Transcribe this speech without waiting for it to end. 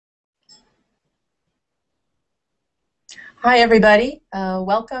Hi, everybody.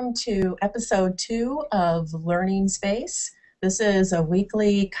 Welcome to episode 2 of Learning Space. This is a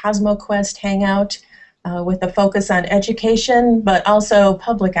weekly CosmoQuest hangout with a focus on education, but also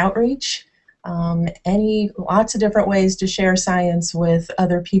public outreach. Lots of different ways to share science with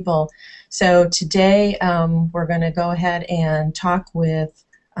other people. So today we're going to go ahead and talk with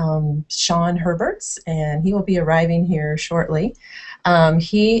Sean Herberts, and he will be arriving here shortly.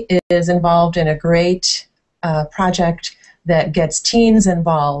 He is involved in a great project that gets teens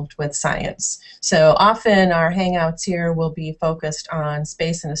involved with science. So often our hangouts here will be focused on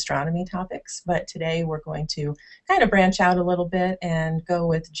space and astronomy topics, but today we're going to kind of branch out a little bit and go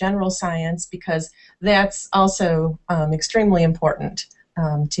with general science because that's also extremely important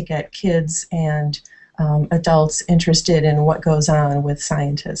to get kids and adults interested in what goes on with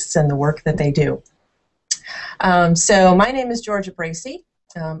scientists and the work that they do. So my name is Georgia Bracey.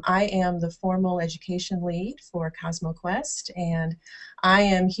 I am the formal education lead for CosmoQuest, and I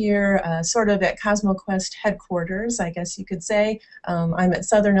am here sort of at CosmoQuest headquarters, I guess you could say. I'm at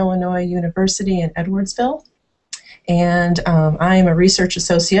Southern Illinois University in Edwardsville, and I am a research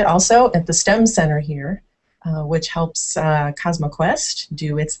associate also at the STEM Center here, which helps CosmoQuest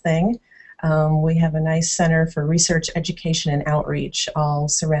do its thing. We have a nice center for research, education, and outreach, all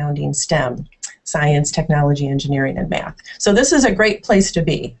surrounding STEM. Science, technology, engineering, and math. So this is a great place to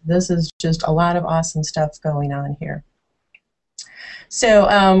be. This is just a lot of awesome stuff going on here.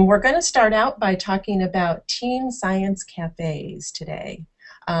 So we're going to start out by talking about teen science cafes today.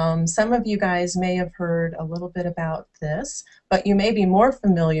 Some of you guys may have heard a little bit about this, but you may be more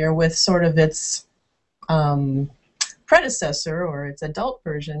familiar with sort of its predecessor or its adult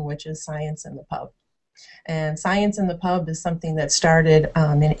version, which is Science in the Pub. And Science in the Pub is something that started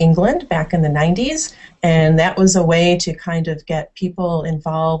in England back in the 90s, and that was a way to kind of get people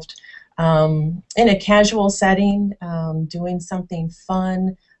involved in a casual setting, doing something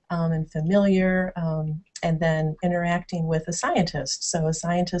fun and familiar, and then interacting with a scientist. So a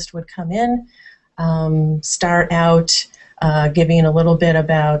scientist would come in, start out giving a little bit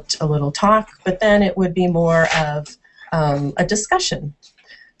about a little talk, but then it would be more of a discussion.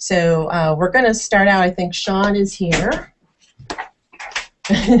 So we're going to start out, I think Sean is here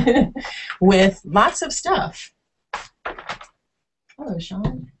with lots of stuff. Hello,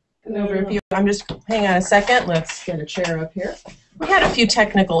 Sean. I'm just, hang on a second, let's get a chair up here. We had a few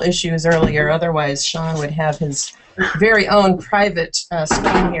technical issues earlier, otherwise Sean would have his very own private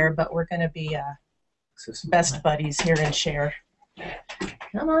screen here, but we're going to be best buddies here and share.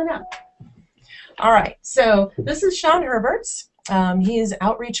 Come on up. All right, so this is Sean Herberts. He is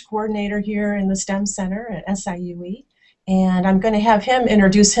outreach coordinator here in the STEM Center at SIUE, and I'm going to have him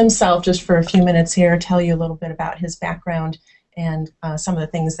introduce himself just for a few minutes here, tell you a little bit about his background and some of the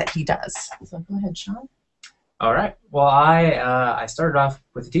things that he does. So go ahead, Sean. All right. Well, I started off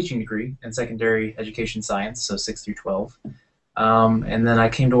with a teaching degree in secondary education science, so 6 through 12, and then I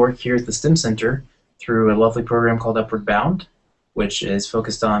came to work here at the STEM Center through a lovely program called Upward Bound, which is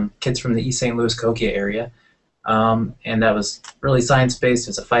focused on kids from the East St. Louis Cahokia area. And that was really science-based.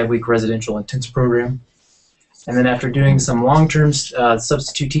 It's a 5-week residential intensive program. And then after doing some long-term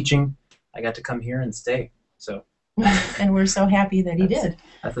substitute teaching, I got to come here and stay. So, and we're so happy that he did.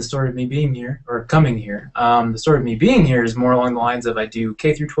 That's the story of me being here, or coming here. The story of me being here is more along the lines of I do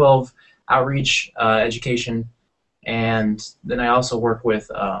K through 12 outreach, education, and then I also work with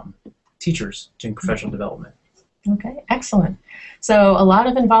teachers doing professional development. Okay, excellent. So a lot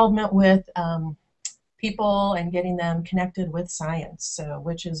of involvement with people and getting them connected with science, so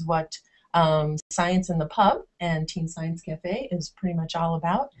which is what Science in the Pub and Teen Science Cafe is pretty much all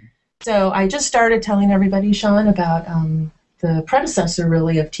about. So I just started telling everybody, Sean, about the predecessor,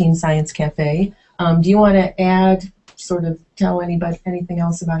 really, of Teen Science Cafe. Do you want to add, sort of tell anybody anything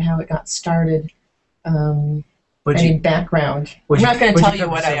else about how it got started? Any background? I'm not going to tell you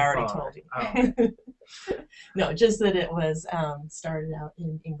what I already told you. Oh. No, just that it was started out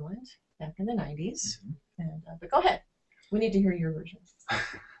in England back in the 90s. And, but go ahead. We need to hear your version.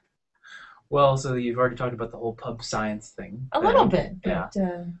 Well, so you've already talked about the whole pub science thing. A little bit. Yeah.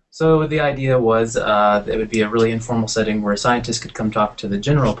 But, so the idea was that it would be a really informal setting where scientists could come talk to the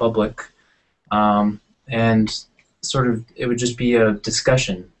general public, and sort of it would just be a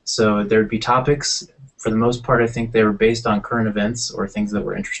discussion. So there would be topics. For the most part, I think they were based on current events or things that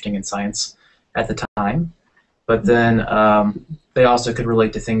were interesting in science at the time. But then they also could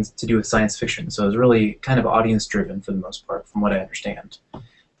relate to things to do with science fiction. So it was really kind of audience-driven for the most part, from what I understand.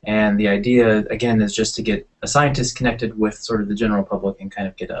 And the idea, again, is just to get a scientist connected with sort of the general public and kind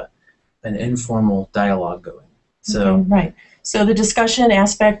of get an informal dialogue going. So okay, right. So the discussion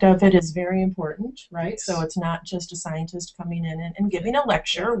aspect of it is very important, right? Yes. So it's not just a scientist coming in and giving a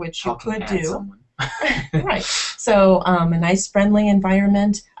lecture, which you Talking could at do. someone. Right. So a nice friendly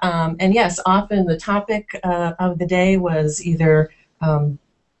environment. And yes, often the topic of the day was either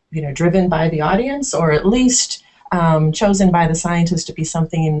driven by the audience or at least chosen by the scientist to be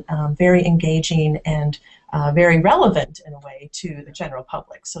something very engaging and very relevant in a way to the general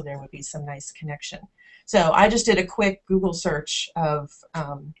public. So there would be some nice connection. So I just did a quick Google search of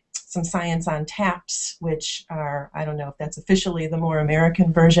some science on taps, which are, I don't know if that's officially the more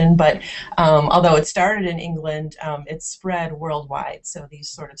American version, but although it started in England, it's spread worldwide. So these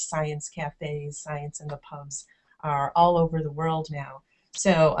sort of science cafes, science in the pubs are all over the world now.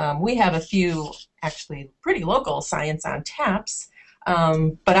 So we have a few actually pretty local science on taps,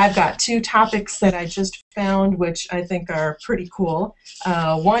 but I've got two topics that I just found which I think are pretty cool.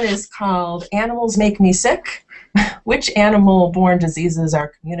 One is called Animals Make Me Sick. Which animal-borne diseases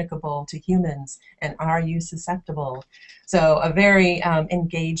are communicable to humans, and are you susceptible? So a very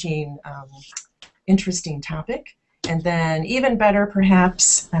engaging, interesting topic. And then even better,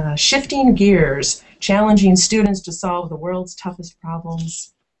 perhaps, shifting gears, challenging students to solve the world's toughest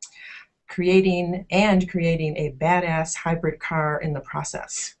problems, creating a badass hybrid car in the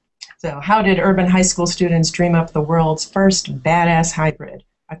process. So how did urban high school students dream up the world's first badass hybrid?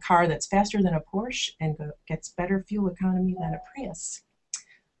 A car that's faster than a Porsche and gets better fuel economy than a Prius,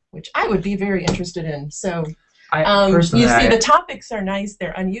 which I would be very interested in. So you see, the topics are nice.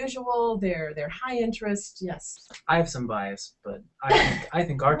 They're unusual. They're high interest. Yes. I have some bias, but I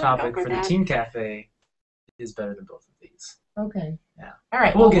think our topic for the Teen Cafe is better than both of these. Okay. Yeah. All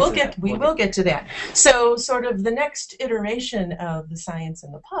right. Well, we will get to that. So, sort of the next iteration of the Science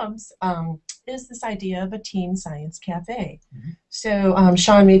in the Pubs is this idea of a teen science cafe. Mm-hmm. So,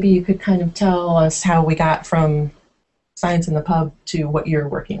 Sean, maybe you could kind of tell us how we got from Science in the Pub to what you're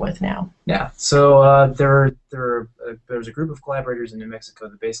working with now. Yeah. So there was a group of collaborators in New Mexico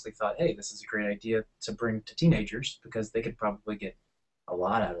that basically thought, hey, this is a great idea to bring to teenagers because they could probably get a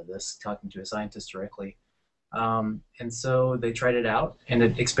lot out of this talking to a scientist directly. And so they tried it out, and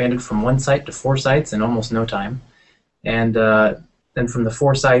it expanded from 1 site to 4 sites in almost no time. And then from the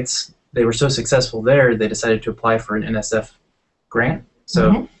 4 sites, they were so successful there, they decided to apply for an NSF grant.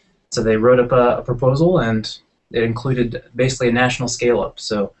 So, so they wrote up a proposal, and it included basically a national scale-up.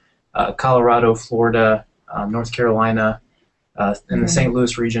 So Colorado, Florida, North Carolina, in the St.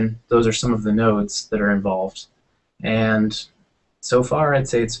 Louis region, those are some of the nodes that are involved. And so far, I'd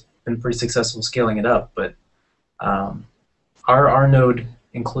say it's been pretty successful scaling it up, but our node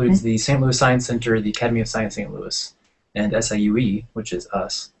includes the St. Louis Science Center, the Academy of Science St. Louis, and SIUE, which is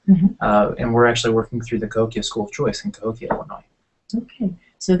us. And we're actually working through the Cahokia School of Choice in Cahokia, Illinois. Okay.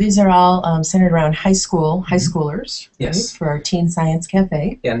 So these are all centered around high schoolers, yes, right, for our Teen Science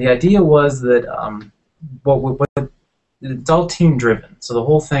Cafe. Yeah, and the idea was that it's all team-driven. So the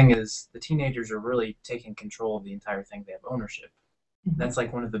whole thing is the teenagers are really taking control of the entire thing. They have ownership. That's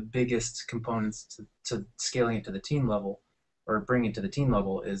like one of the biggest components to scaling it to the teen level, or bringing it to the teen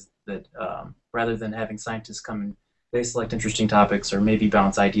level, is that rather than having scientists come and they select interesting topics or maybe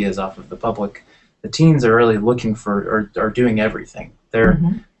bounce ideas off of the public, the teens are really looking for, or doing everything. They're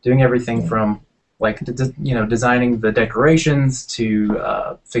doing everything from like designing the decorations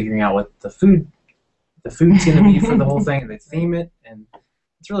to figuring out what the food's going to be for the whole thing. They theme it, and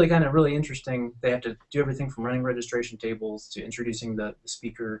it's really kind of really interesting. They have to do everything from running registration tables to introducing the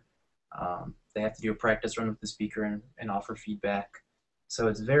speaker. They have to do a practice run with the speaker and offer feedback. So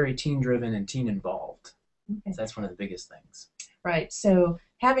it's very teen-driven and teen-involved. Okay. So that's one of the biggest things. Right. So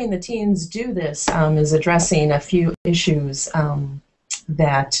having the teens do this is addressing a few issues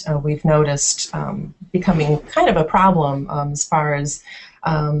that we've noticed becoming kind of a problem as far as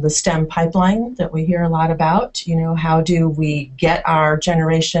the STEM pipeline that we hear a lot about. You know, how do we get our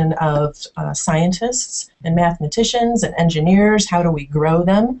generation of scientists and mathematicians and engineers? How do we grow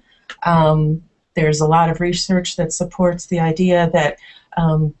them? There's a lot of research that supports the idea that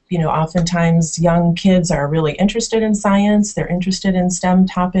oftentimes young kids are really interested in science, they're interested in STEM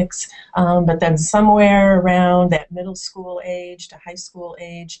topics, but then somewhere around that middle school age to high school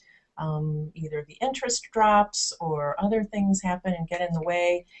age, either the interest drops or other things happen and get in the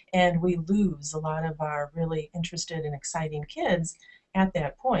way, and we lose a lot of our really interested and exciting kids at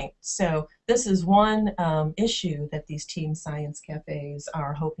that point. So this is one issue that these teen science cafes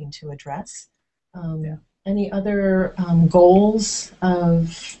are hoping to address. Any other goals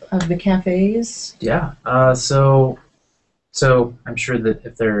of the cafes? Yeah. So I'm sure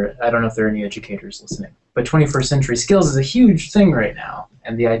that I don't know if there are any educators listening, but 21st century skills is a huge thing right now.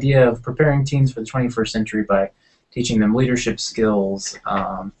 And the idea of preparing teens for the 21st century by teaching them leadership skills,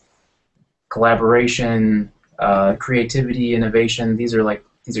 collaboration, creativity, innovation. These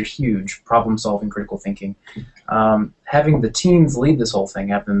are huge. Problem solving, critical thinking. Having the teens lead this whole thing,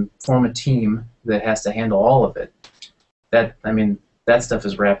 have them form a team that has to handle all of it. That stuff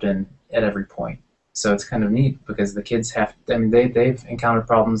is wrapped in at every point. So it's kind of neat because the kids they've encountered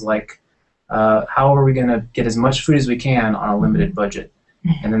problems like, how are we going to get as much food as we can on a limited budget?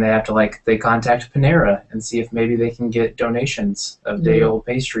 And then they have to they contact Panera and see if maybe they can get donations of day-old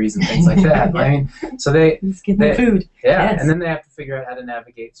pastries and things like that. Yeah. So they just give them food. Yeah, Yes. and then they have to figure out how to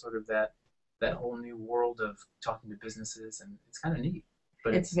navigate sort of that whole new world of talking to businesses, and it's kind of neat.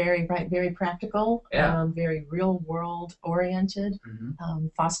 But it's very practical, yeah. Very real world oriented,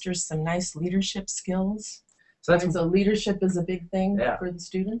 fosters some nice leadership skills. So leadership is a big thing for the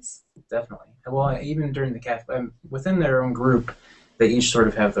students. Definitely. Well, even during the cafe, within their own group, they each sort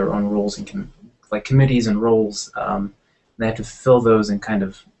of have their own roles and committees and roles. They have to fill those and kind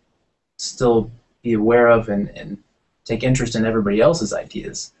of still be aware of and take interest in everybody else's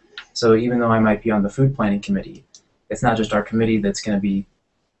ideas. So even though I might be on the food planning committee, it's not just our committee that's going to be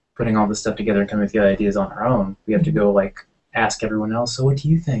putting all this stuff together and coming with the ideas on our own. We have to go ask everyone else, so what do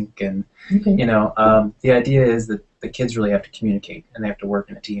you think? And the idea is that the kids really have to communicate and they have to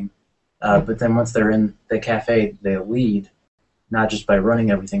work in a team. But then once they're in the cafe, they lead, not just by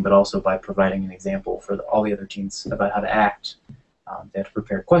running everything, but also by providing an example for all the other teams about how to act. They have to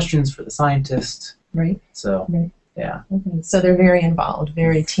prepare questions for the scientist. Right. So, yeah. Okay. So they're very involved,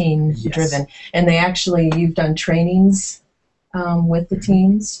 very team-driven. Yes. And you've done trainings with the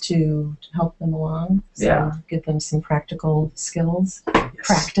teams to help them along. So give them some practical skills,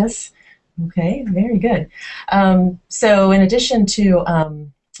 practice. Okay, very good. So in addition to,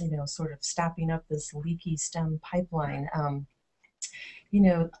 sort of stopping up this leaky STEM pipeline,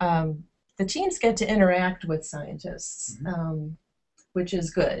 the teams get to interact with scientists, which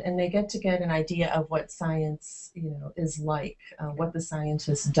is good, and they get to get an idea of what science, is like, what the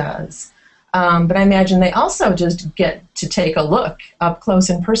scientist does. But I imagine they also just get to take a look up close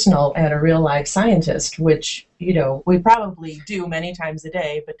and personal at a real life scientist, which, we probably do many times a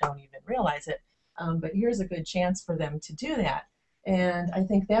day, but don't even realize it. But here's a good chance for them to do that. And I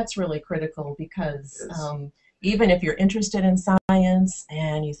think that's really critical because even if you're interested in science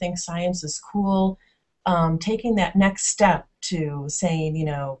and you think science is cool, taking that next step to saying,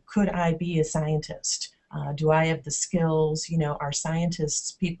 could I be a scientist? Do I have the skills? Are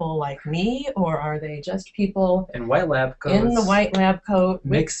scientists people like me, or are they just people in white lab coats, in the white lab coat,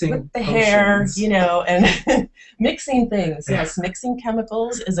 mixing with the potions. hair, and mixing things? Yes, mixing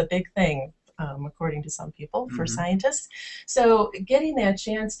chemicals is a big thing, according to some people, for scientists. So getting that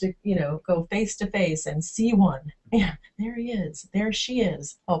chance to, go face to face and see one. Yeah, there he is. There she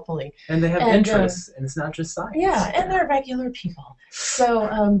is, hopefully. And they have interests, and it's not just science. Yeah, and they're regular people.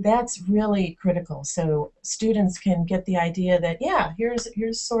 So that's really critical. So students can get the idea that,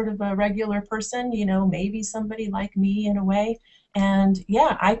 here's sort of a regular person, maybe somebody like me in a way. And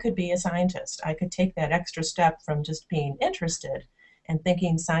I could be a scientist. I could take that extra step from just being interested and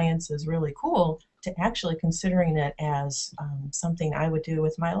thinking science is really cool to actually considering it as something I would do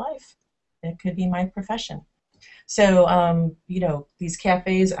with my life. It could be my profession. So, these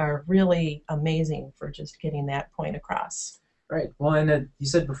cafes are really amazing for just getting that point across. Right. Well, and you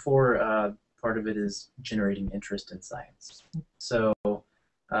said before part of it is generating interest in science. So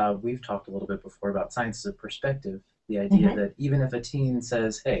we've talked a little bit before about science as a perspective, the idea that even if a teen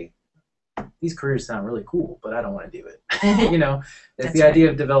says, hey, these careers sound really cool, but I don't want to do it. It's the idea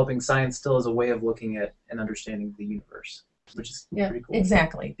of developing science still as a way of looking at and understanding the universe, which is pretty cool.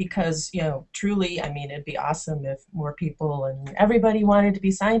 Exactly, because, truly, it'd be awesome if more people and everybody wanted to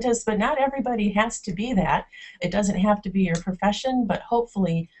be scientists, but not everybody has to be that. It doesn't have to be your profession, but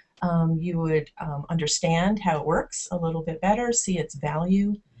hopefully you would understand how it works a little bit better, see its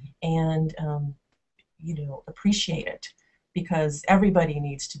value, and, appreciate it. Because everybody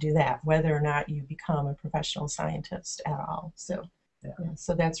needs to do that, whether or not you become a professional scientist at all. So,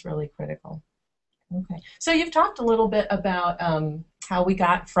 so that's really critical. Okay. So you've talked a little bit about how we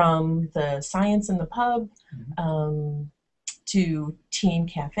got from the science in the pub to teen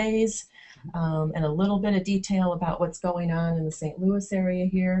cafes, and a little bit of detail about what's going on in the St. Louis area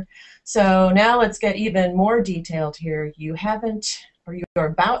here. So now let's get even more detailed here. You haven't, or you're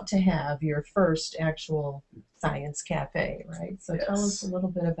about to have your first actual science cafe, right? So tell us a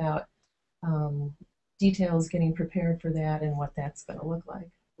little bit about details, getting prepared for that, and what that's going to look like.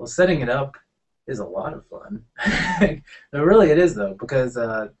 Well, setting it up is a lot of fun. No, really it is, though, because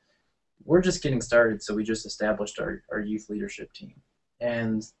we're just getting started, so we just established our youth leadership team.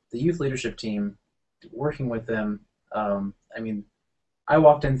 And the youth leadership team working with them, I mean, I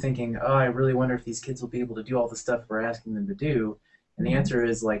walked in thinking, oh, I really wonder if these kids will be able to do all the stuff we're asking them to do. And the answer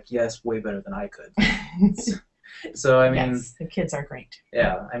is like, yes, way better than I could. So, I mean, yes, the kids are great.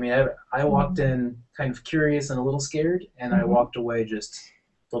 yeah, I mean, I walked in kind of curious and a little scared, and I walked away just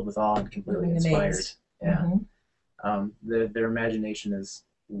filled with awe and completely inspired. Amazed. Yeah. Their imagination is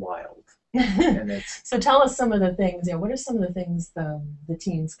wild. And it's So tell us some of the things, what are some of the things the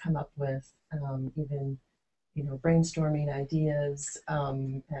teens come up with, even, brainstorming ideas,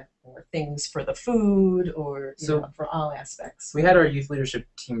 or things for the food, or for all aspects. We had our youth leadership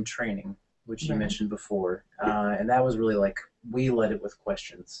team training, which you Right. mentioned before, and that was really like we led it with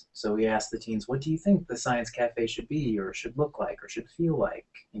questions. So we asked the teens, "What do you think the science cafe should be, or should look like, or should feel like?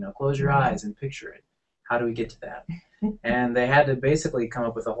 Close your eyes and picture it. How do we get to that?" And they had to basically come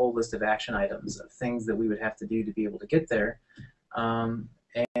up with a whole list of action items of things that we would have to do to be able to get there.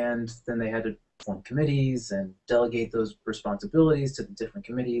 And then they had to form committees and delegate those responsibilities to the different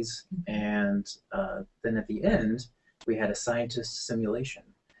committees. And then at the end, we had a scientist simulation.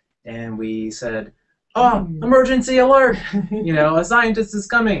 And we said, "Oh, emergency alert! A scientist is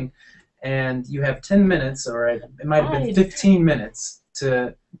coming." And you have 10 minutes, or it might have been 15 minutes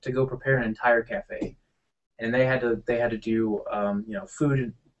to go prepare an entire cafe. And they had to do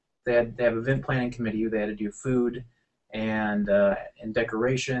food. They have event planning committee. They had to do food and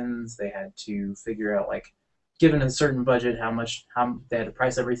decorations. They had to figure out, like, given a certain budget, how they had to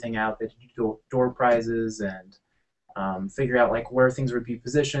price everything out. They had to do door prizes and figure out like where things would be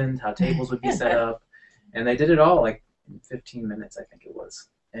positioned, how tables would be set up, and they did it all like in 15 minutes, I think it was.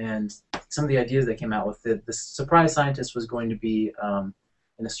 And some of the ideas they came out with, the surprise scientist was going to be an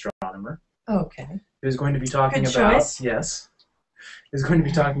astronomer. Okay. He was going to be talking about yes. He was going to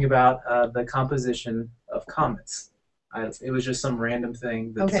be talking about the composition of comets. It was just some random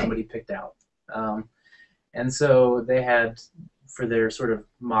thing that somebody picked out, and so they had, for their sort of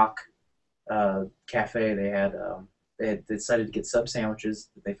mock cafe, they had decided to get sub sandwiches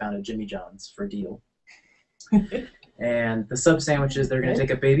that they found at Jimmy John's for a deal. And the sub sandwiches, they're going to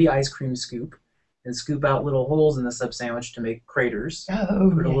take a baby ice cream scoop and scoop out little holes in the sub sandwich to make craters.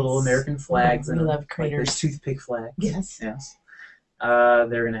 Put a little American flags in them. We love craters. Like those toothpick flags. Yes. Yes.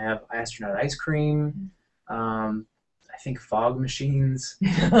 They're going to have astronaut ice cream. I think fog machines,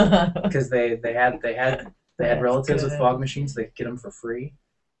 because they had relatives with fog machines. So they could get them for free.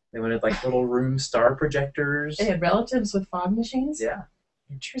 They wanted like little room star projectors. They had relatives with fog machines? Yeah.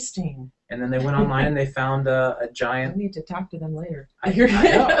 Interesting. And then they went online and they found a giant... I need to talk to them later. I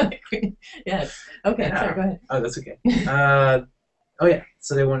know. Yes. Okay, sorry, go ahead. Oh, that's okay. Oh, yeah.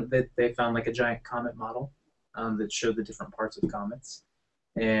 So they found like a giant comet model that showed the different parts of comets.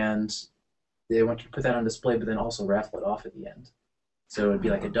 And they wanted to put that on display, but then also raffle it off at the end. So it would be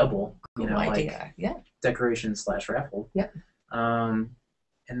like a double, cool idea. Like decoration / raffle. Yeah.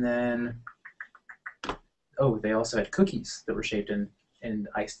 And then, they also had cookies that were shaped in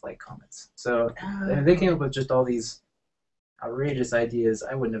iced like comets. So they came up with just all these outrageous ideas.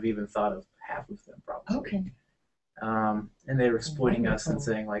 I wouldn't have even thought of half of them probably. Okay. And they were exploiting us and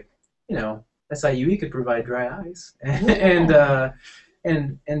saying like, SIUE could provide dry ice and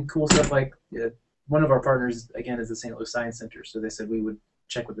cool stuff like one of our partners again is the St. Louis Science Center. So they said we would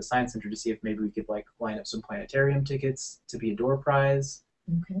check with the Science Center to see if maybe we could like line up some planetarium tickets to be a door prize.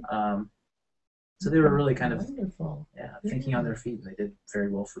 Okay. So they were really kind of thinking on their feet, and they did very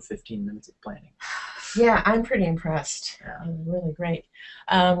well for 15 minutes of planning. Yeah, I'm pretty impressed. Really great.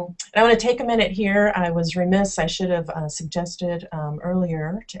 And I want to take a minute here. I was remiss. I should have suggested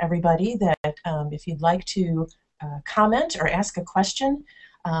earlier to everybody that if you'd like to comment or ask a question,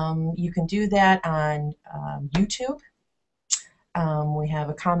 you can do that on YouTube. We have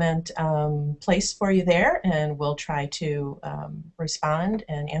a comment place for you there, and we'll try to respond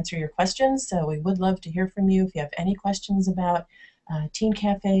and answer your questions. So we would love to hear from you if you have any questions about teen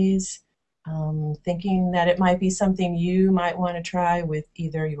cafes, thinking that it might be something you might want to try with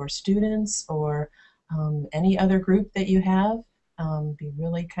either your students or any other group that you have. Be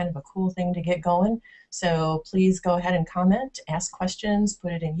really kind of a cool thing to get going. So please go ahead and comment, ask questions,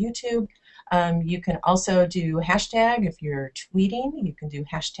 put it in YouTube. You can also do hashtag if you're tweeting. You can do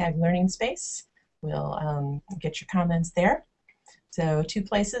hashtag learning space. We'll get your comments there. So 2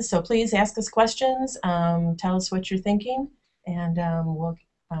 places. So please ask us questions. Tell us what you're thinking, and we'll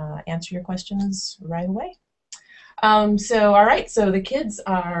answer your questions right away. So all right, so the kids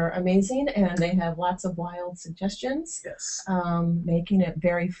are amazing, and they have lots of wild suggestions. Yes. Making it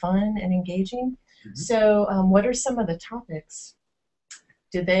very fun and engaging. Mm-hmm. So what are some of the topics?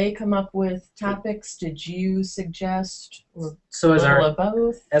 Did they come up with topics? Did you suggest, or So a little of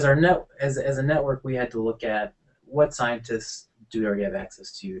both? as a network, we had to look at what scientists do we already have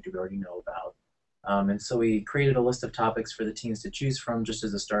access to, do we already know about, and so we created a list of topics for the teams to choose from, just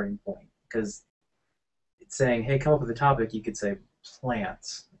as a starting point. Because it's saying, hey, come up with a topic, you could say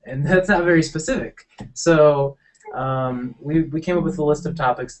plants, and that's not very specific. So we came up with a list of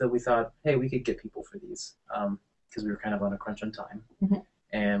topics that we thought, hey, we could get people for these, because we were kind of on a crunch on time. Mm-hmm.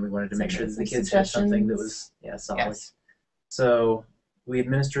 And we wanted to So make sure that the some kids had something that suggestions. was solid. Yes. So we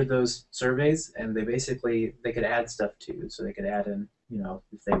administered those surveys, and they could add stuff too. So they could add in,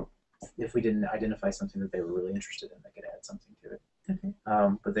 if we didn't identify something that they were really interested in, they could add something to it. Okay.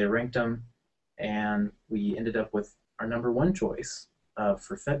 But they ranked them, and we ended up with our number one choice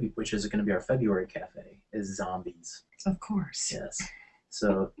for February, which is going to be our February cafe, is zombies. Of course. Yes.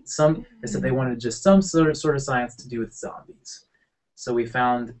 So they said they wanted just some sort of science to do with zombies. So we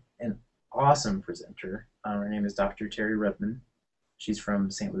found an awesome presenter. Her name is Dr. Terry Redman. She's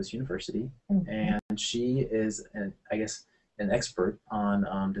from St. Louis University, and she is, an expert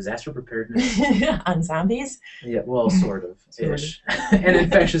on disaster preparedness. On zombies? Yeah, well, sort of, ish. And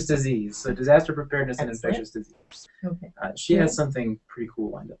infectious disease. So disaster preparedness and infectious disease. Okay. She has something pretty cool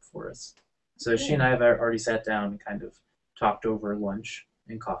lined up for us. So she and I have already sat down and kind of talked over lunch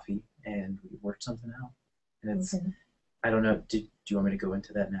and coffee, and we worked something out. And it's, I don't know, do you want me to go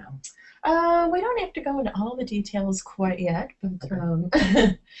into that now? We don't have to go into all the details quite yet,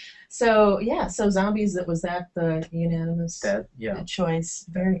 but so zombies. Was that the unanimous choice?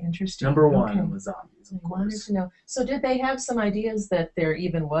 Very interesting. Number one was zombies. I wanted to know. So did they have some ideas that there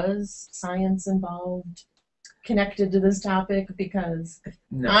even was science involved, connected to this topic? Because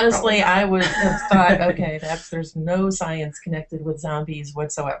honestly, I would have thought, okay, there's no science connected with zombies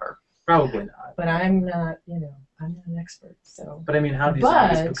whatsoever. Probably not. But I'm not, I'm not an expert, so. But I mean, how do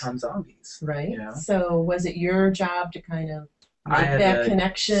zombies become zombies? Right. So was it your job to kind of make that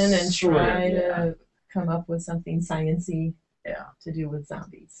connection and try to come up with something sciencey to do with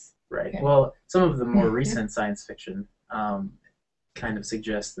zombies? Right. Okay. Well, some of the more recent science fiction kind of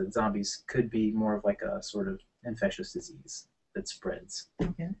suggests that zombies could be more of like a sort of infectious disease that spreads.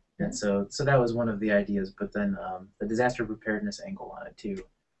 Okay. And so that was one of the ideas, but then the disaster preparedness angle on it too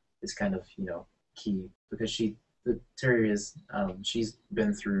is kind of, key, because Terry is, she's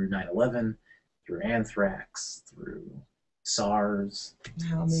been through 9/11, through anthrax, through SARS.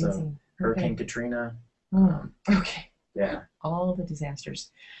 How amazing. So Hurricane Katrina. Okay. Yeah. All the disasters.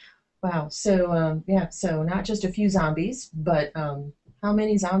 Wow. So, so not just a few zombies, but how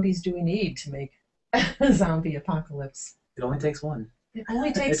many zombies do we need to make a zombie apocalypse? It only takes one. It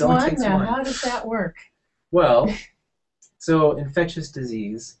only takes one? Now, how does that work? Well, so infectious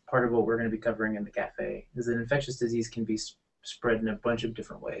disease, part of what we're going to be covering in the cafe, is that infectious disease can be spread in a bunch of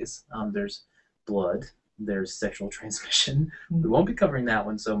different ways. There's blood, there's sexual transmission. We won't be covering that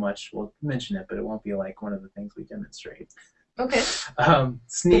one so much. We'll mention it, but it won't be like one of the things we demonstrate. Okay.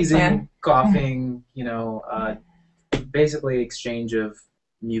 Sneezing, coughing, basically exchange of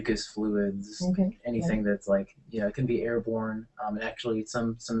mucus fluids, anything that's like, it can be airborne. And actually,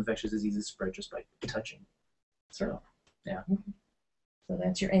 some infectious diseases spread just by touching. So. Yeah. So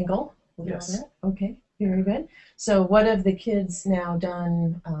that's your angle. Yes. Okay. Very good. So what have the kids now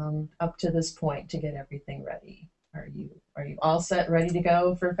done up to this point to get everything ready? Are you all set, ready to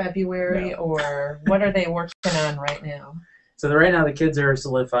go for February, or what are they working on right now? So right now the kids are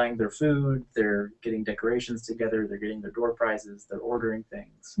solidifying their food. They're getting decorations together. They're getting their door prizes. They're ordering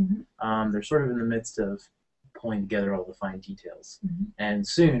things. They're sort of in the midst of pulling together all the fine details. And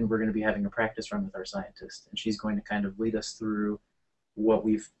soon we're going to be having a practice run with our scientist, and she's going to kind of lead us through what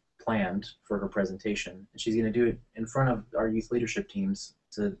we've planned for her presentation. And she's going to do it in front of our youth leadership teams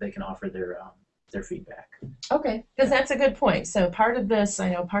so that they can offer their feedback. Okay. Because that's a good point. So part of this, I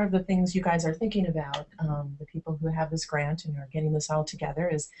know part of the things you guys are thinking about, the people who have this grant and are getting this all together,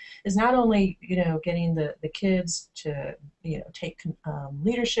 is not only, getting the kids to, take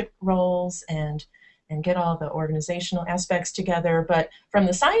leadership roles and get all the organizational aspects together, but from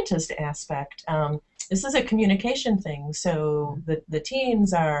the scientist aspect, this is a communication thing. So the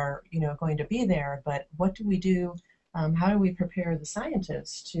teams are, going to be there, but what do we do? How do we prepare the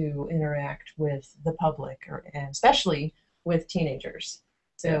scientists to interact with the public, and especially with teenagers?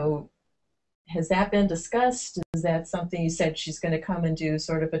 So has that been discussed? Is that something you said she's going to come and do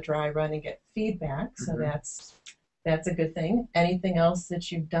sort of a dry run and get feedback? So that's a good thing. Anything else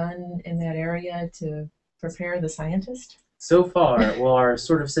that you've done in that area to prepare the scientist? So far, well, our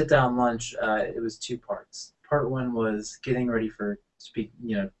sort of sit-down lunch, it was two parts. Part one was getting ready for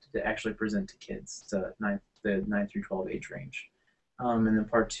to actually present to kids, the 9 through 12 age range. And then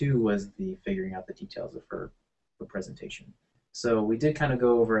part 2 was the figuring out the details of her presentation. So we did kind of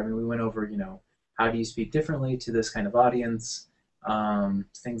go over, I mean, we went over, how do you speak differently to this kind of audience?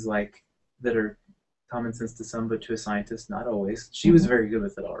 Things like that are common sense to some, but to a scientist, not always. She was very good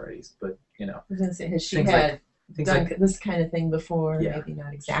with it already, but, I was going to say, has she things had done like, this kind of thing before? Yeah. Maybe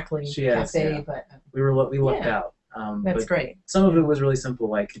not exactly She has, cafe, yeah. but we lucked out. that's but great. Some of it was really simple,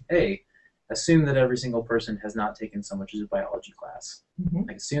 like, hey, assume that every single person has not taken so much as a biology class.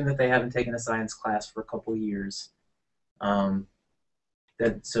 Like, assume that they haven't taken a science class for a couple of years. Try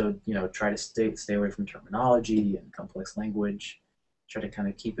to stay away from terminology and complex language. Try to kind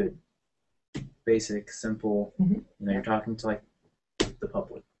of keep it basic, simple. You're talking to like the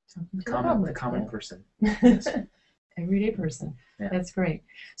public, the common person. Everyday person. Yeah. That's great.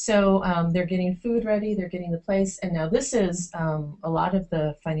 So they're getting food ready, they're getting the place, and now this is a lot of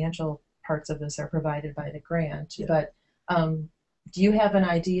the financial parts of this are provided by the grant. Yeah. But do you have an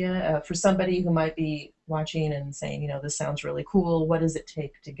idea for somebody who might be watching and saying, this sounds really cool, what does it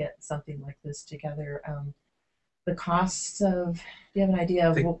take to get something like this together? The costs of, do you have an idea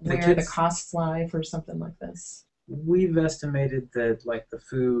of where the costs lie for something like this? We've estimated that, like, the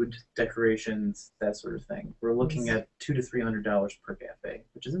food, decorations, that sort of thing, we're looking at $200 to $300 per cafe,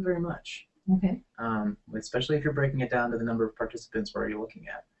 which isn't very much. Okay. Especially if you're breaking it down to the number of participants we're already looking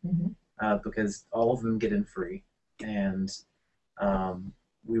at, because all of them get in free, and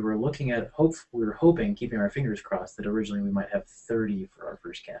we were hoping, keeping our fingers crossed, that originally we might have 30 for our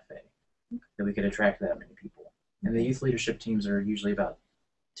first cafe, that we could attract that many people. And the youth leadership teams are usually about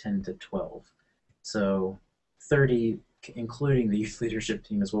 10 to 12. So 30, including the youth leadership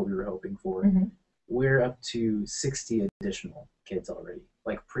team, is what we were hoping for. We're up to 60 additional kids already,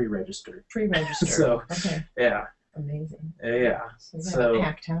 like pre-registered. Pre-registered. So, okay. Yeah. Amazing. Yeah. So a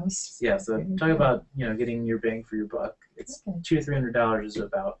packed house. Yeah. So talking about getting your bang for your buck, it's $200 to $300 is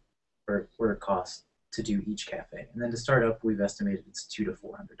about where it costs to do each cafe, and then to start up, we've estimated it's $200 to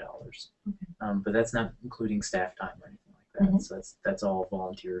 $400. But that's not including staff time or anything like that. So that's all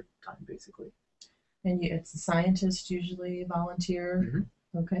volunteer time basically. And it's the scientists usually volunteer.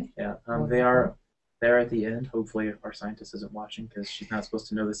 Okay. Yeah. They're at the end. Hopefully, our scientist isn't watching because she's not supposed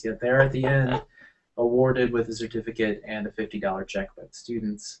to know this yet. They're at the end, awarded with a certificate and a $50 check by the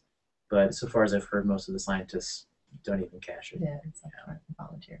students. But so far as I've heard, most of the scientists don't even cash it. Yeah, it's like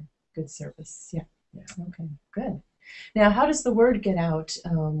volunteer. Good service. Yeah. Okay, good. Now, how does the word get out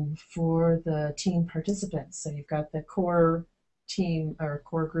for the team participants? So you've got the core team or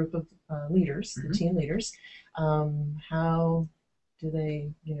core group of leaders, the team leaders. How do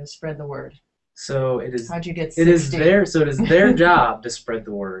they, spread the word? So it is. How'd you get 60? It is their job to spread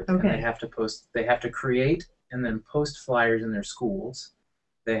the word. Okay. And they have to post. They have to create and then post flyers in their schools.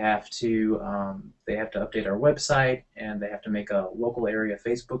 They have to update our website, and they have to make a local area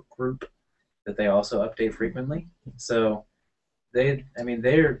Facebook group that they also update frequently. So they're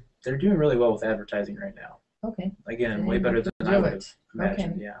doing really well with advertising right now. Okay. Again, way better than I would have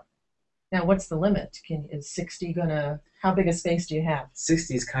imagined. Okay. Yeah. Now, what's the limit? Is 60 how big a space do you have?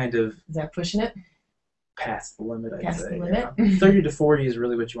 60 is kind of. Is that pushing it? Past the limit, I'd say. Past the limit? Yeah. 30 to 40 is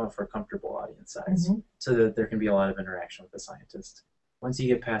really what you want for a comfortable audience size, so that there can be a lot of interaction with the scientist. Once you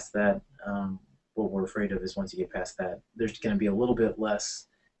get past that, what we're afraid of is once you get past that, there's going to be a little bit less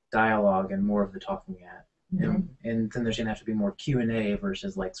dialogue and more of the talking at. And then there's going to have to be more Q&A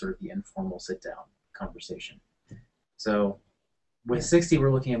versus like sort of the informal sit-down conversation. So with 60,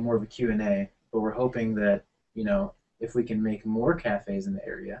 we're looking at more of a Q&A, but we're hoping that, if we can make more cafes in the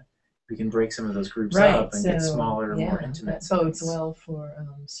area, we can break some of those groups up and get smaller, more intimate. That bodes well for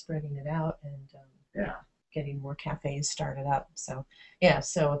spreading it out and getting more cafes started up. So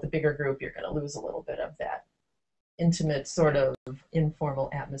so with the bigger group, you're going to lose a little bit of that intimate sort of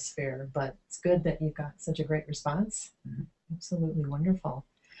informal atmosphere, but it's good that you've got such a great response. Absolutely wonderful.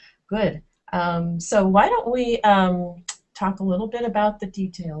 Good. So why don't we talk a little bit about the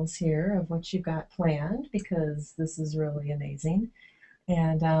details here of what you've got planned, because this is really amazing.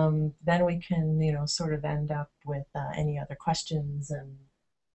 And then we can, sort of end up with any other questions and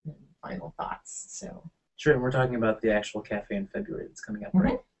final thoughts. So. Sure, and we're talking about the actual cafe in February that's coming up,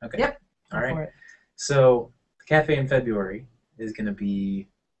 right? Okay. Yep. All right. So the cafe in February is going to be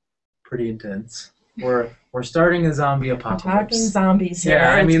pretty intense. We're starting a zombie apocalypse. We're talking zombies here.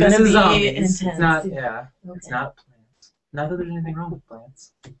 Yeah, I mean, this is zombies. Intense. It's not. Yeah, it's not plants. Not that there's anything wrong with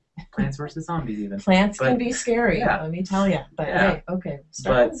plants. Plants versus zombies, even. Plants can be scary. Let me tell you. But hey, okay,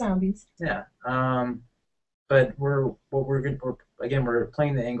 start with zombies. Yeah. But we're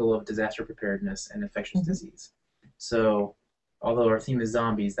playing the angle of disaster preparedness and infectious disease. So although our theme is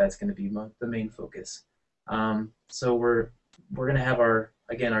zombies, that's going to be the main focus. So we're we're going to have our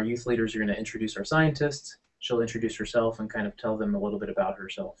youth leaders are going to introduce our scientists. She'll introduce herself and kind of tell them a little bit about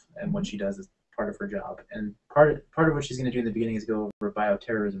herself and what she does as part of her job. And part of what she's going to do in the beginning is go over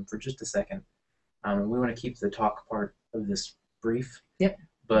bioterrorism for just a second. We want to keep the talk part of this brief. Yep.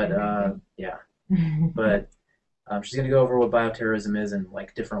 But yeah. But she's going to go over what bioterrorism is and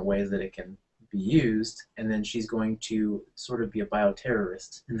like different ways that it can be used. And then she's going to sort of be a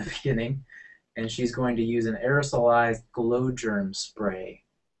bioterrorist in the beginning. And she's going to use an aerosolized glow germ spray.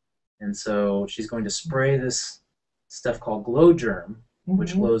 And so she's going to spray this stuff called glow germ,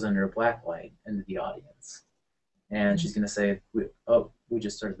 which glows under a black light, into the audience. And she's going to say, we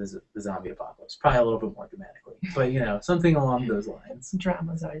just started the zombie apocalypse. Probably a little bit more dramatically. But, you know, something along those lines.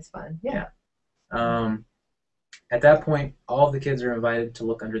 Drama's always fun. Yeah. At that point, all of the kids are invited to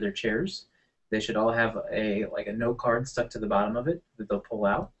look under their chairs. They should all have a note card stuck to the bottom of it that they'll pull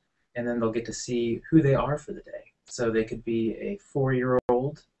out. And then they'll get to see who they are for the day. So they could be a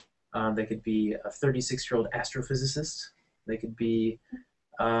 4-year-old. They could be a 36-year-old astrophysicist. They could be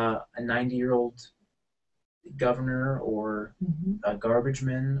a 90-year-old governor or a garbage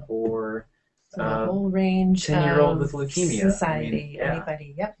man or a whole range 10-year-old with leukemia. Society,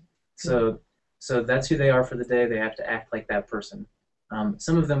 anybody, yep. So that's who they are for the day. They have to act like that person.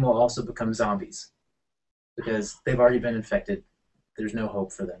 Some of them will also become zombies because they've already been infected. There's no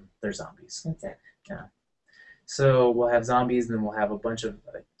hope for them. They're zombies. That's it. Yeah. So we'll have zombies, and then we'll have a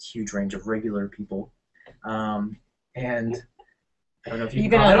huge range of regular people. And I don't know if you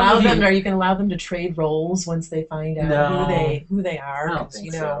can allow them. Are you going to allow them to trade roles once they find out who they are? I don't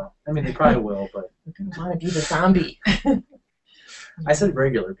think so. I mean, they probably will, but they're going to want to be the zombie. I said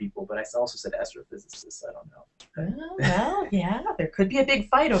regular people, but I also said astrophysicists. I don't know. Well, yeah, there could be a big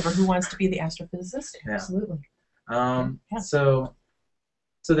fight over who wants to be the astrophysicist. Yeah. Absolutely.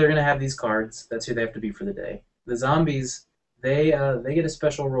 So they're going to have these cards. That's who they have to be for the day. The zombies, they get a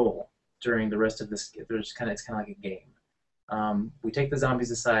special role during the rest of this. It's kind of like a game. We take the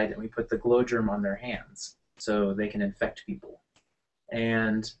zombies aside and we put the glow germ on their hands so they can infect people.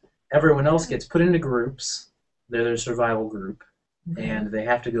 And everyone else gets put into groups. They're their survival group. And they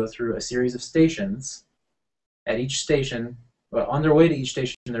have to go through a series of stations. At each station, on their way to each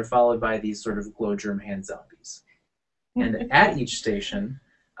station, they're followed by these sort of glow germ hand zombies. And at each station,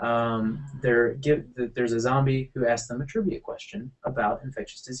 there's a zombie who asks them a trivia question about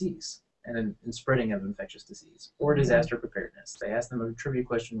infectious disease and spreading of infectious disease or disaster preparedness. They ask them a trivia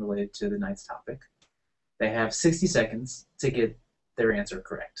question related to the night's topic. They have 60 seconds to get their answer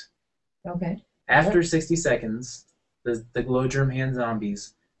correct. Okay. After 60 seconds, the glow germ hand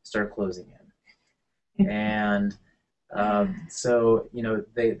zombies start closing in. And so, you know,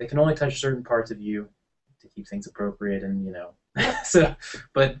 they can only touch certain parts of you to keep things appropriate, and you know,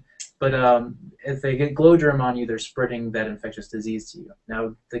 but if they get glow germ on you, they're spreading that infectious disease to you.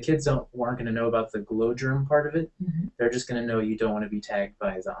 Now, the kids aren't going to know about the glow germ part of it. They're just going to know you don't want to be tagged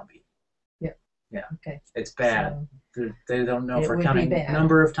by a zombie. Yeah. Okay. It's bad. So they don't know for counting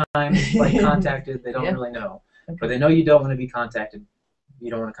number of times contacted. They don't really know, but they know you don't want to be contacted.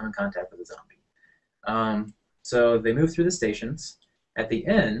 You don't want to come in contact with a zombie. So they move through the stations. At the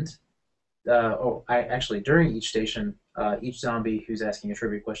end, during each station, each zombie who's asking a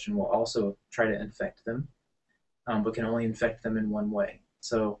trivia question will also try to infect them, but can only infect them in one way.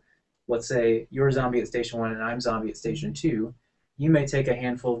 So let's say you're zombie at station 1 and I'm zombie at station 2. You may take a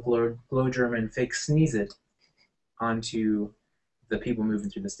handful of glow germ and fake sneeze it onto the people moving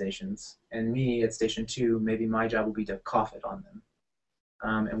through the stations. And me at station 2, maybe my job will be to cough it on them.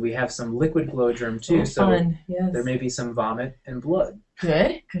 And we have some liquid glow germ too, so there may be some vomit and blood.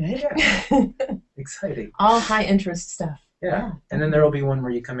 Good. Yeah. Exciting. All high interest stuff. Yeah. And then there will be one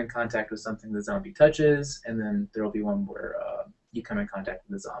where you come in contact with something the zombie touches, and then there will be one where you come in contact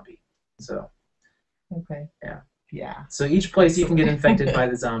with the zombie. So. Okay. Yeah. Yeah. So each place you can get infected by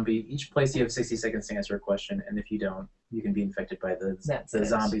the zombie. Each place you have 60 seconds to answer a question, and if you don't, you can be infected by the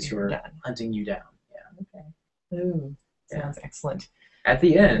zombies who are hunting you down. Yeah. Okay. Ooh, sounds excellent. At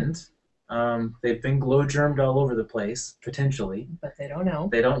the end, they've been glow germed all over the place, potentially. But they don't know.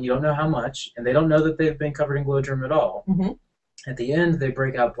 You don't know how much, and they don't know that they've been covered in glow germ at all. At the end, they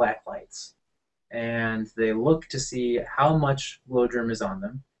break out black lights, and they look to see how much glow germ is on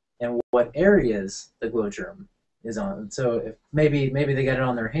them, and what areas the glow germ is on. So if maybe they got it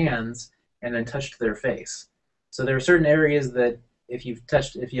on their hands and then touched their face. So there are certain areas that if you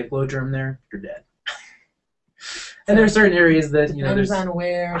have glow germ there, you're dead. And there are certain areas that there's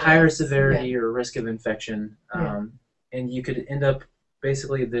a higher severity or risk of infection, and you could end up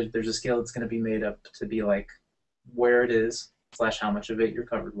basically there's a scale that's going to be made up to be like where it is / how much of it you're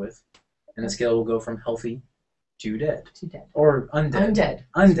covered with, and the scale will go from healthy 2 dead. 2 dead. Or undead. Undead.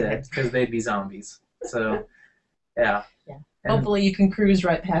 Undead, because they'd be zombies. So, yeah. Yeah. And hopefully you can cruise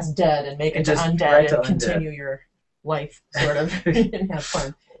right past dead and make it to just undead right to and undead. continue your life, sort of, and have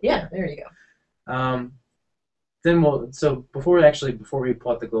fun. Yeah, there you go. Then so before we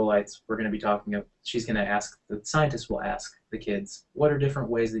plot the glow lights, we're going to be talking, she's going to ask, the scientist will ask the kids, what are different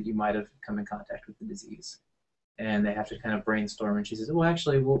ways that you might have come in contact with the disease? And they have to kind of brainstorm, and she says, well,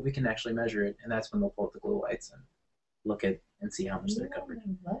 actually, we can actually measure it, and that's when they'll pull out the glow lights and look at and see how much they're covered.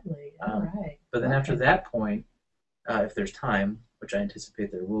 Lovely. All right. But then after that point, if there's time, which I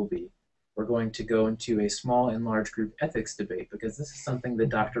anticipate there will be, we're going to go into a small and large group ethics debate, because this is something that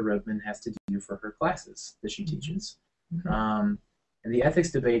Dr. Redman has to do for her classes that she teaches. And the ethics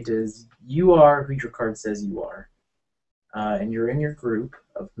debate is, you are who your card says you are, and you're in your group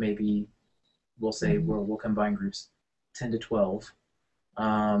of maybe, we'll say we'll combine groups 10 to 12,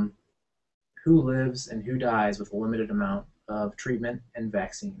 who lives and who dies with a limited amount of treatment and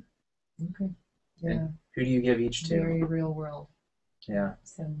vaccine. Okay. Yeah. And who do you give each to? Very real world. Yeah.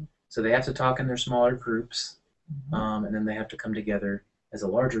 So they have to talk in their smaller groups, Mm-hmm. and then they have to come together as a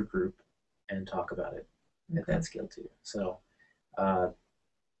larger group and talk about it at that scale too. So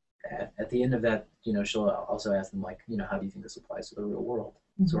at the end of that, she'll also ask them, like, how do you think this applies to the real world?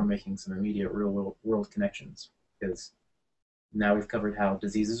 Mm-hmm. So we're making some immediate real world connections, because now we've covered how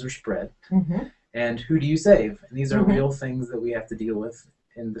diseases are spread, and who do you save? And these are real things that we have to deal with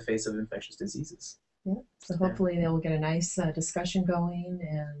in the face of infectious diseases. Yeah. So hopefully they will get a nice discussion going,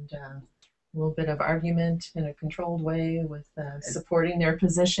 and a little bit of argument in a controlled way with supporting their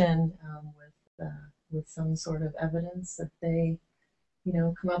position with some sort of evidence that they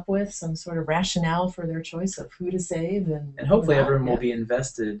come up with, some sort of rationale for their choice of who to save, and hopefully everyone will be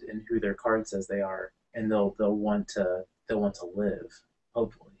invested in who their card says they are, and they'll want to live,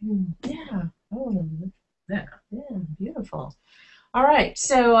 hopefully. Yeah. Oh, yeah, beautiful. All right,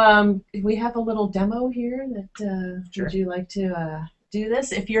 so we have a little demo here that Sure. Would you like to do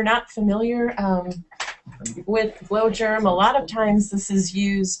this? If you're not familiar with glow germ, a lot of times this is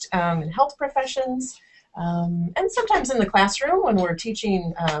used in health professions, and sometimes in the classroom when we're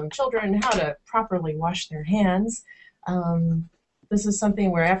teaching children how to properly wash their hands. This is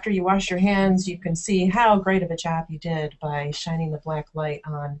something where after you wash your hands, you can see how great of a job you did by shining the black light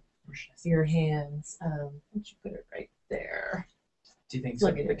on your hands. Why don't you put it right there? Do you think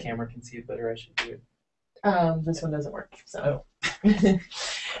the camera can see it better? I should do it. This one doesn't work. So,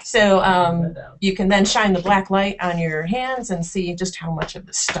 so you can then shine the black light on your hands and see just how much of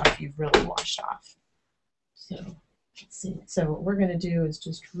the stuff you've really washed off. So let's see. So what we're going to do is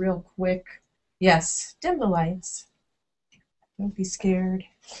just real quick. Yes, dim the lights. Don't be scared.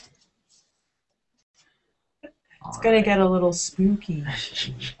 It's going to get a little spooky.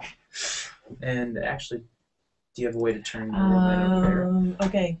 And actually, do you have a way to turn the light over there?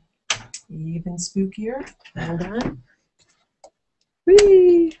 Okay. Even spookier. Hold on.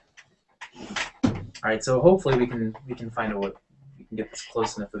 Whee! All right, so hopefully we can find we can get this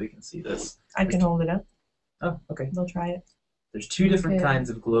close enough that we can see this. I can hold it up. Oh, okay. They'll try it. There's 2 different kinds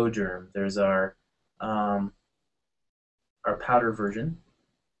of glow germ. There's our powder version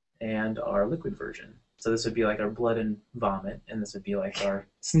and our liquid version. So this would be like our blood and vomit, and this would be like our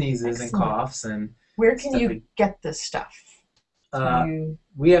sneezes and coughs and. Where can you get this stuff?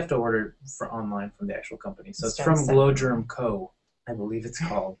 We have to order online from the actual company. So it's from Glow Germ Co., I believe it's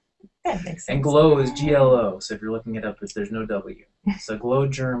called. That makes sense. And Glow is GLO, so if you're looking it up, there's no W. So Glow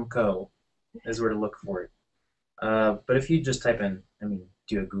Germ Co. is where to look for it. But if you just type in,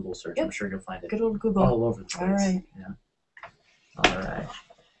 do a Google search, I'm sure you'll find it. Good old Google. All over the place. All right. Yeah. All right.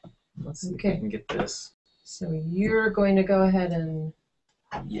 Let's see if we can get this. So you're going to go ahead and...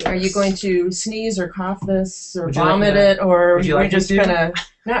 Yes. Are you going to sneeze or cough this or vomit it, or we're just going to...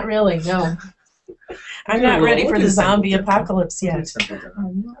 Not really, no. I'm not ready for the zombie apocalypse yet.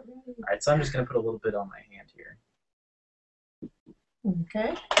 I'm not ready. All right, so I'm just going to put a little bit on my hand here.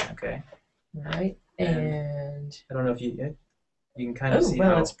 Okay. Okay. All right, and... I don't know if you can kind of see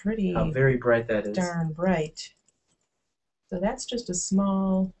it's pretty how very bright that is. Darn bright. So that's just a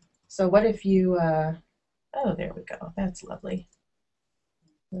small... So what if you... Oh, there we go. That's lovely.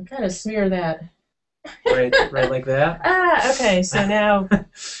 I'll kind of smear that. Right like that? Okay, so now...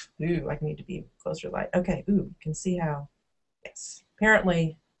 Ooh, I need to be closer to light. Okay, ooh, you can see how... Yes.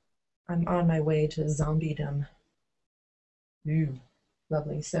 Apparently, I'm on my way to zombiedom. Ooh,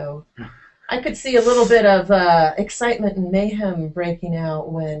 lovely. So I could see a little bit of excitement and mayhem breaking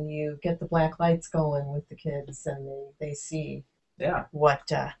out when you get the black lights going with the kids and they see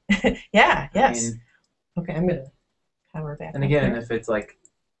what... yeah, yes. Okay, I'm going to power back. And again, if it's like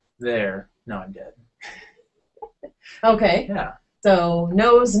there, no, I'm dead. Okay. Yeah. So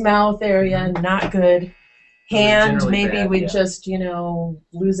nose, mouth area, not good. Hand, Generally maybe bad, we yeah. just,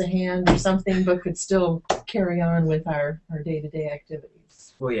 lose a hand or something, but could still carry on with our day-to-day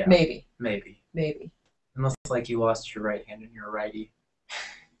activities. Well, yeah. Maybe. Maybe. Unless, like, you lost your right hand and you're a righty.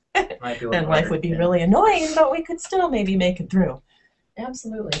 Might be a little Then life harder, would be yeah. really annoying, but we could still maybe make it through.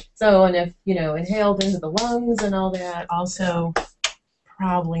 Absolutely. So, and if, inhaled into the lungs and all that, also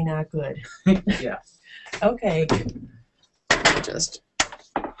probably not good. Yeah. Okay. Just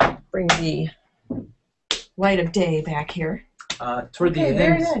bring the light of day back here. Toward the end,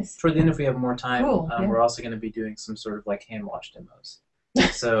 very nice. Toward the end, if we have more time, Cool, yeah. we're also going to be doing some sort of like hand wash demos.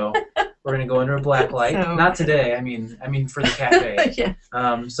 So we're going to go under a black light. Not today. I mean for the cafe. Yeah.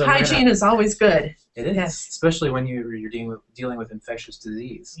 So hygiene is always good. It is, yes. Especially when you're dealing with infectious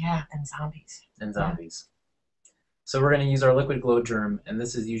disease. Yeah, and zombies. Yeah. So we're going to use our liquid glow germ, and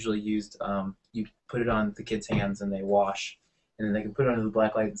this is usually used. You put it on the kids' hands, and they wash, and then they can put it under the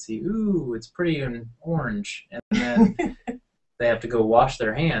black light and see, ooh, it's pretty and orange, and then they have to go wash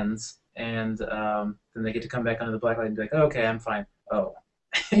their hands, and then they get to come back under the black light and be like, oh, okay, I'm fine. Oh.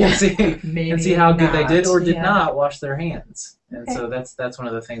 and see how good they did or did not wash their hands. And so that's one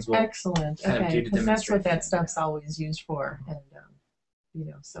of the things we'll Excellent. kind of do to demonstrate. That's what that stuff's always used for. And,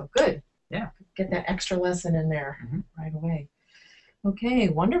 so good. Yeah. Get that extra lesson in there right away. Okay,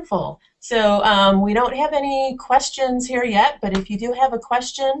 wonderful. So we don't have any questions here yet, but if you do have a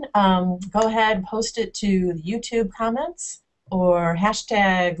question, go ahead and post it to the YouTube comments or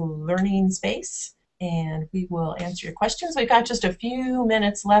hashtag #LearningSpace, and we will answer your questions. We've got just a few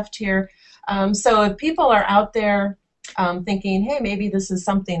minutes left here. So if people are out there thinking, hey, maybe this is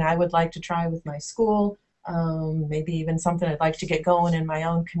something I would like to try with my school, maybe even something I'd like to get going in my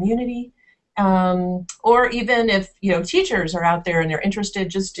own community, or even if teachers are out there and they're interested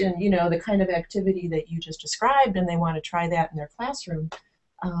just in the kind of activity that you just described and they want to try that in their classroom.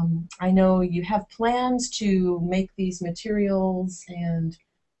 I know you have plans to make these materials and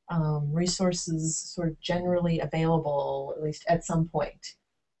resources sort of generally available, at least at some point.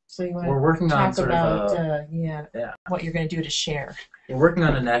 So you want to talk about what you're going to do to share. We're working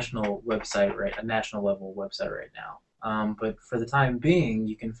on a national website, a national level website right now. But for the time being,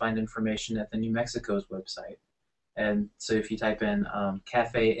 you can find information at the New Mexico's website. And so if you type in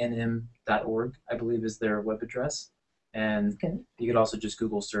cafenm.org, I believe is their web address. And you could also just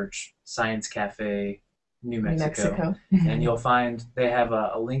Google search Science Cafe New Mexico. And you'll find they have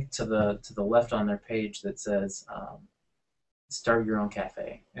a link to the left on their page that says start your own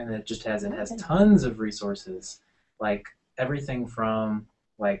cafe. And it just has tons of resources, like everything from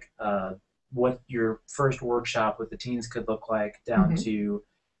like what your first workshop with the teens could look like down to,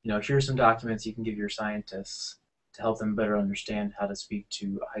 here's some documents you can give your scientists to help them better understand how to speak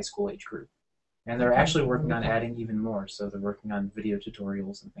to a high school age group. And they're actually working on adding even more. So they're working on video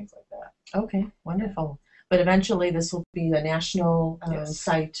tutorials and things like that. Okay, wonderful. But eventually this will be a national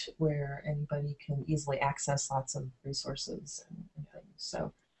site where anybody can easily access lots of resources and things.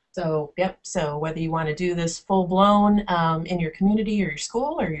 So whether you want to do this full-blown in your community or your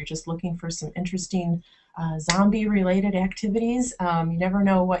school, or you're just looking for some interesting zombie-related activities, you never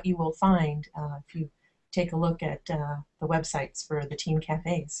know what you will find if you take a look at the websites for the teen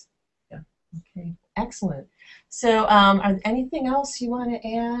cafes. Yeah. Okay, excellent. So anything else you want to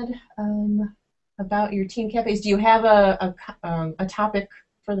add about your teen cafes? Do you have a topic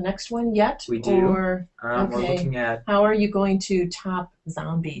for the next one yet? We do. Or, we're looking at how are you going to top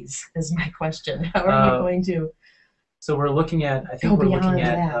zombies is my question. How are you going to So we're looking at, I think we're looking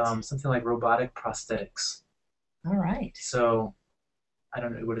at something like robotic prosthetics. All right. So I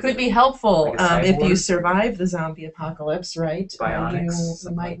don't know. What is Could it? be helpful Like if you survive the zombie apocalypse, right? Bionics.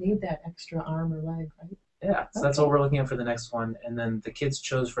 You might need that extra arm or leg, right? Yeah, so that's what we're looking at for the next one. And then the kids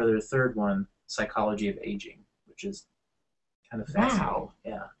chose for their third one, Psychology of Aging, which is kind of fascinating. Wow.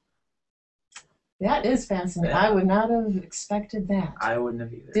 Yeah. That is fascinating. Yeah. I would not have expected that. I wouldn't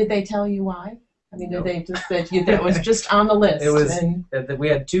have either. Did they tell you why? I mean, Did they just that was just on the list? It was. We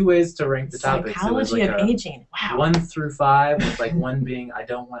had 2 ways to rank the topics. Psychology of Aging. Wow. 1 through 5, with like 1 being I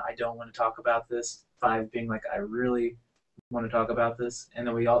don't want to talk about this. 5 being like I really want to talk about this. And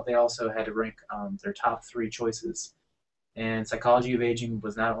then they also had to rank their top 3 choices. And Psychology of Aging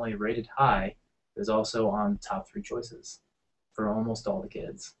was not only rated high, it was also on top 3 choices for almost all the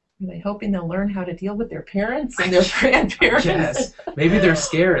kids. Are they hoping they'll learn how to deal with their parents and their grandparents? Yes. Maybe they're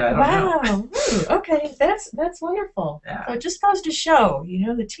scared. I don't know. Wow. Okay. That's wonderful. Yeah. So it just goes to show,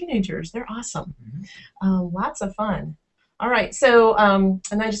 the teenagers, they're awesome. Lots of fun. All right. So, and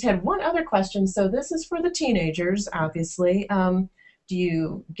I just had one other question. So this is for the teenagers, obviously. Do do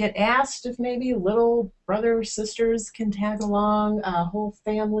you get asked if maybe little brothers, sisters can tag along, a whole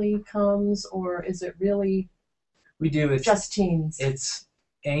family comes, or is it really We do. just teens? It's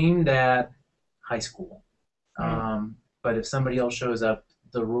aimed at high school. Right. But if somebody else shows up,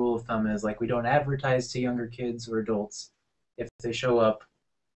 the rule of thumb is like we don't advertise to younger kids or adults. If they show up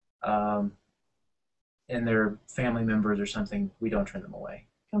um, and they're family members or something, we don't turn them away.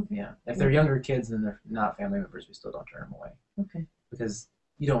 Okay. Yeah. If they're younger kids and they're not family members, we still don't turn them away. Okay. Because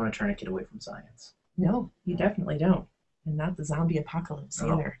you don't want to turn a kid away from science. No, you definitely don't. And not the zombie apocalypse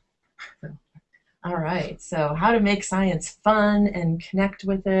either. So, all right. So how to make science fun and connect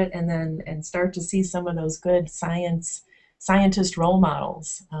with it, and start to see some of those good scientist role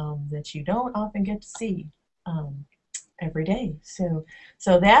models that you don't often get to see every day. So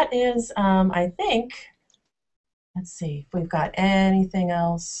that is, I think, let's see if we've got anything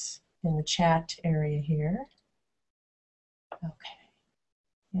else in the chat area here. Okay.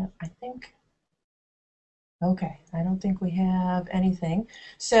 Yeah, I think. Okay, I don't think we have anything.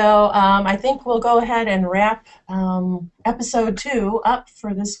 So I think we'll go ahead and wrap episode 2 up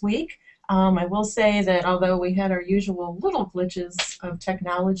for this week. I will say that although we had our usual little glitches of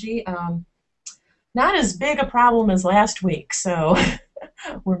technology, not as big a problem as last week. So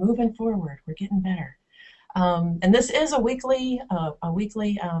we're moving forward. We're getting better. And this is a weekly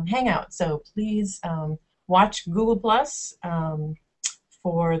hangout. So please watch Google Plus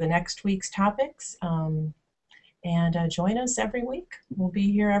for the next week's topics. And join us every week. We'll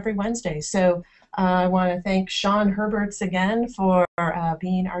be here every Wednesday. So I want to thank Sean Herberts again for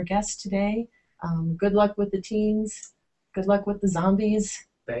being our guest today. Good luck with the teens. Good luck with the zombies.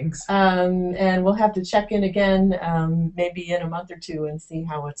 Thanks. And we'll have to check in again maybe in a month or two and see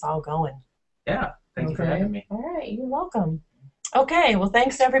how it's all going. Yeah, thank you for having me. All right, you're welcome. Okay, well,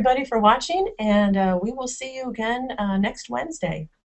 thanks everybody for watching, and we will see you again next Wednesday.